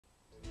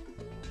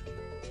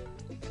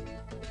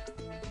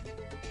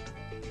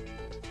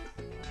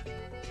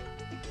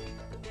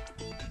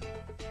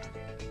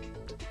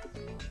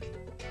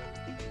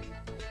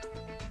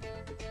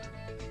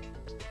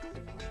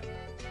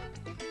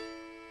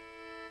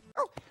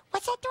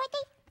What's that,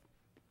 Dorothy?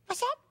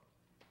 What's that?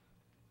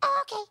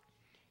 Oh, okay.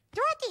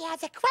 Dorothy has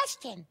a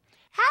question.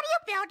 How do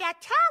you build a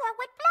tower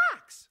with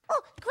blocks?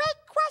 Oh, great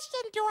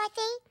question,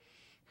 Dorothy.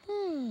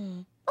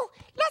 Oh,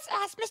 let's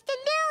ask Mr.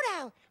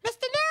 Noodle.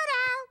 Mr.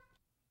 Noodle!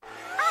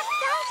 Oh,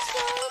 don't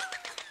you?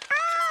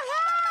 Oh,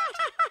 hey!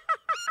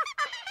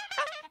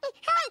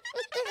 Hey,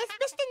 it's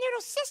Mr.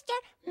 Noodle's sister,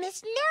 Miss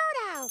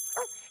Noodle.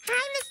 Oh,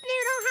 hi, Miss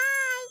Noodle,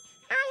 hi.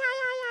 Hi.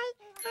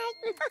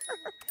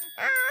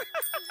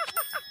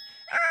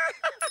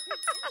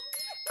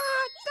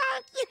 Oh,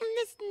 thank you,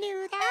 Miss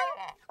Noodle.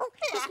 Oh,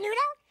 Miss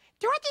Noodle,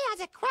 Dorothy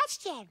has a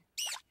question.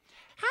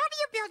 How do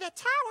you build a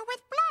tower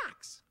with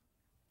blocks?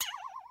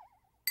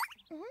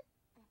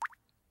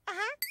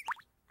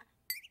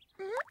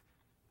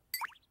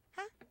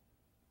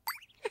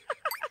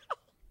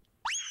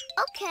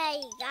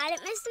 Okay, got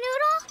it, Miss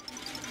Noodle?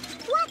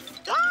 What's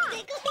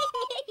that?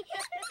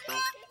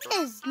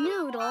 Miss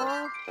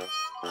Noodle.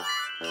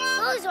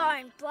 Those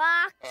aren't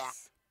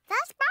blocks.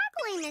 That's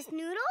broccoli, Miss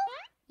Noodle.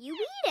 You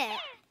eat it.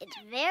 It's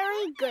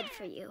very good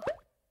for you.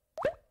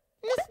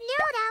 Miss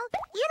Noodle,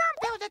 you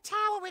don't build a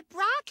tower with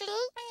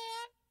broccoli.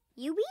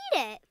 You eat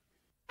it.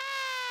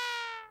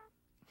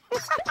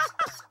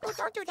 Oh,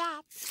 don't do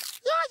that.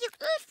 Yeah, you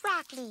eat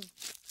broccoli.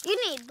 You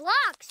need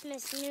blocks,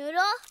 Miss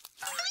Noodle.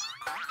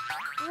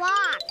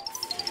 Blocks.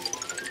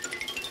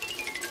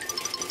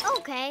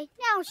 Okay,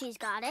 now she's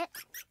got it.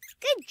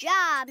 Good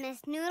job, Miss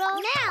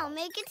Noodle. Now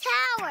make a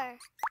tower.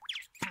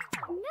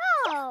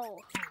 No.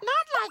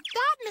 Not like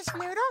that, Miss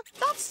Noodle.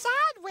 That's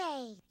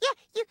sideways. Yeah,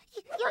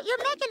 you're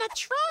making a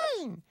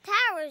train.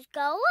 Towers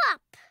go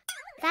up.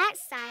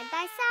 That's side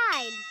by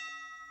side.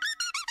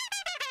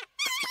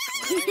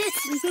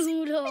 Miss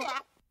Noodle.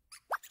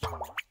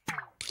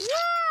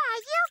 Yeah,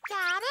 you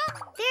got it.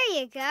 There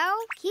you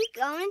go. Keep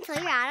going until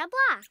you're out of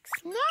blocks.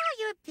 Now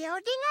you're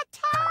building a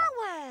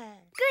tower.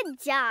 Good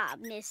job,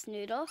 Miss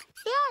Noodle.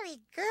 Very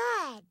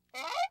good.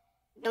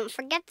 Don't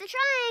forget the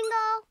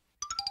triangle.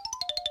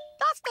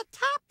 That's the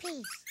top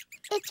piece.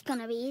 It's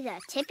gonna be the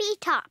tippy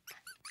top.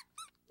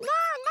 No,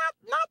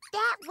 not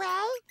that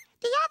way.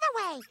 The other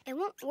way. It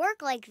won't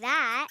work like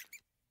that.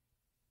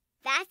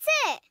 That's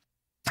it.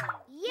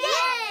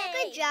 Yay!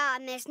 Good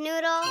job, Miss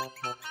Noodle.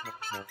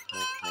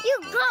 You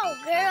go,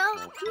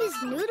 girl.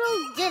 Miss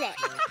Noodle did it.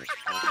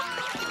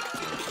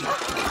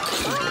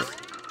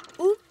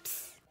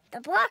 Oops. The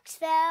blocks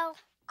fell.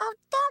 Oh,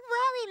 don't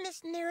worry,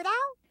 Miss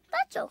Noodle.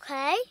 That's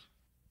okay.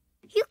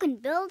 You can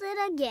build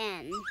it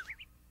again.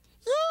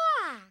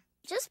 Yeah.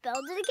 Just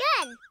build it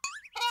again.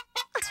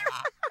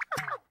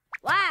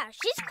 Wow,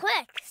 she's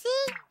quick.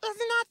 See?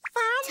 Isn't that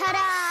fun?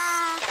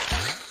 Ta-da!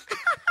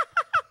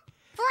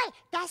 Boy,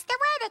 that's the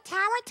way the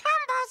tower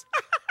tumbles.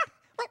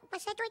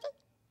 What's that, Dorothy?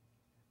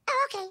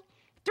 Oh, okay.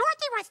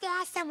 Dorothy wants to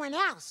ask someone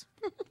else.